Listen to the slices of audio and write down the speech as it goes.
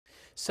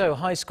So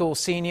high school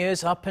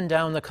seniors up and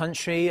down the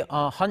country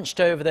are hunched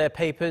over their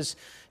papers,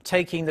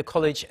 taking the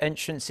college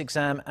entrance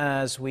exam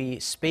as we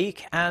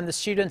speak. And the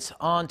students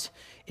aren't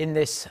in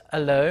this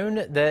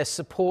alone. Their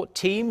support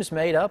teams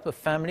made up of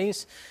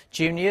families,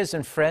 juniors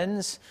and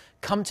friends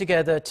come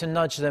together to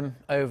nudge them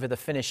over the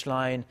finish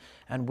line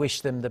and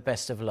wish them the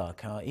best of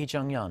luck. Our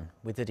Jeong-yeon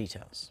with the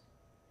details.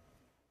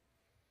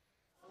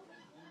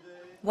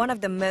 One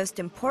of the most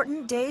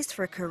important days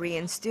for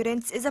Korean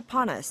students is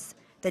upon us,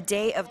 the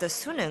day of the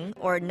Suneung,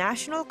 or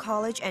National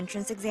College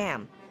Entrance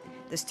Exam.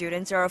 The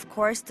students are of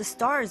course the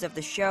stars of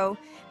the show,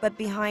 but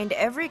behind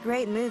every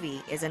great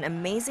movie is an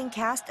amazing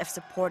cast of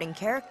supporting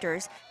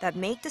characters that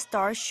make the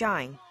stars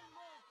shine.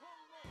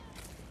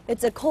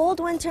 It's a cold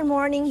winter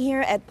morning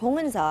here at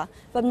Bongeun-sa,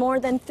 but more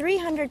than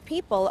 300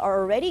 people are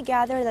already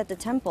gathered at the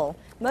temple,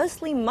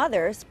 mostly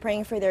mothers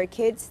praying for their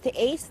kids to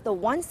ace the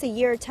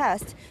once-a-year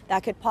test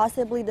that could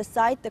possibly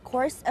decide the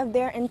course of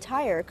their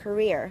entire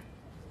career.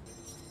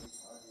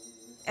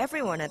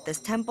 Everyone at this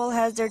temple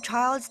has their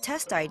child's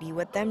test ID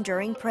with them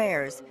during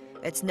prayers.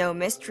 It's no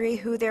mystery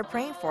who they're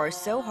praying for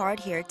so hard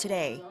here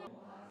today.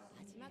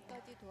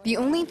 The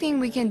only thing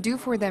we can do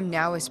for them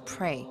now is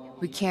pray.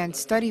 We can't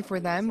study for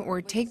them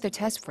or take the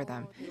test for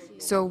them.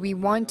 So we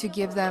want to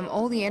give them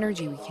all the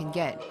energy we can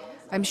get.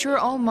 I'm sure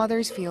all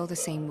mothers feel the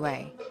same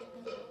way.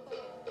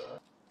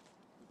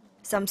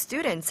 Some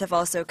students have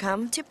also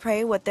come to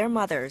pray with their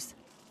mothers.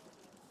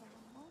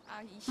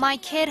 My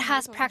kid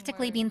has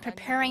practically been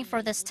preparing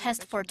for this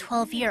test for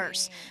 12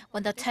 years.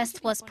 When the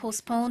test was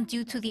postponed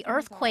due to the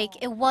earthquake,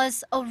 it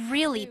was a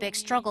really big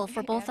struggle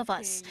for both of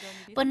us.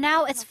 But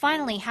now it's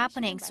finally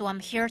happening, so I'm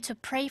here to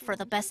pray for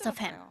the best of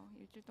him.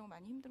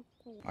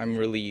 I'm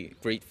really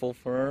grateful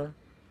for her,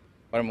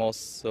 but I'm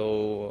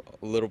also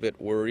a little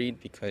bit worried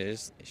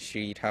because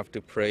she'd have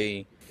to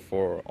pray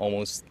for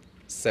almost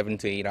 7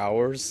 to 8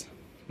 hours,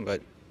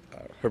 but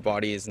her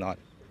body is not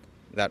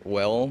that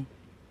well.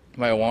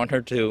 I want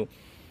her to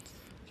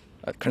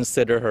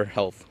consider her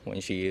health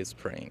when she is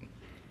praying.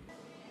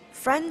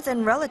 Friends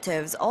and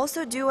relatives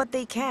also do what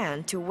they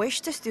can to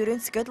wish the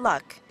students good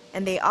luck,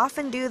 and they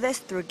often do this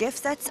through gift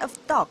sets of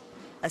tteok,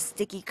 a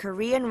sticky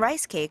Korean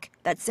rice cake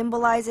that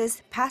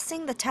symbolizes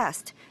passing the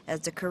test,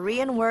 as the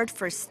Korean word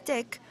for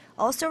stick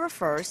also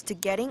refers to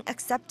getting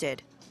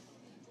accepted.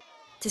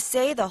 To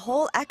say the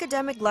whole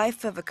academic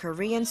life of a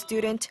Korean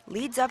student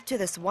leads up to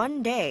this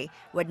one day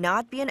would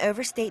not be an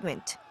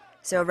overstatement.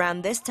 So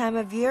around this time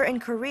of year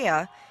in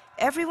Korea,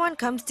 everyone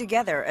comes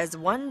together as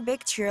one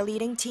big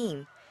cheerleading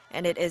team.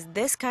 And it is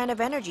this kind of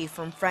energy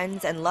from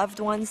friends and loved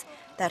ones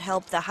that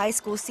help the high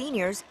school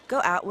seniors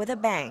go out with a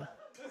bang.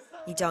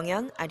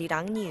 Jeong-yeon,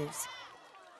 Arirang News.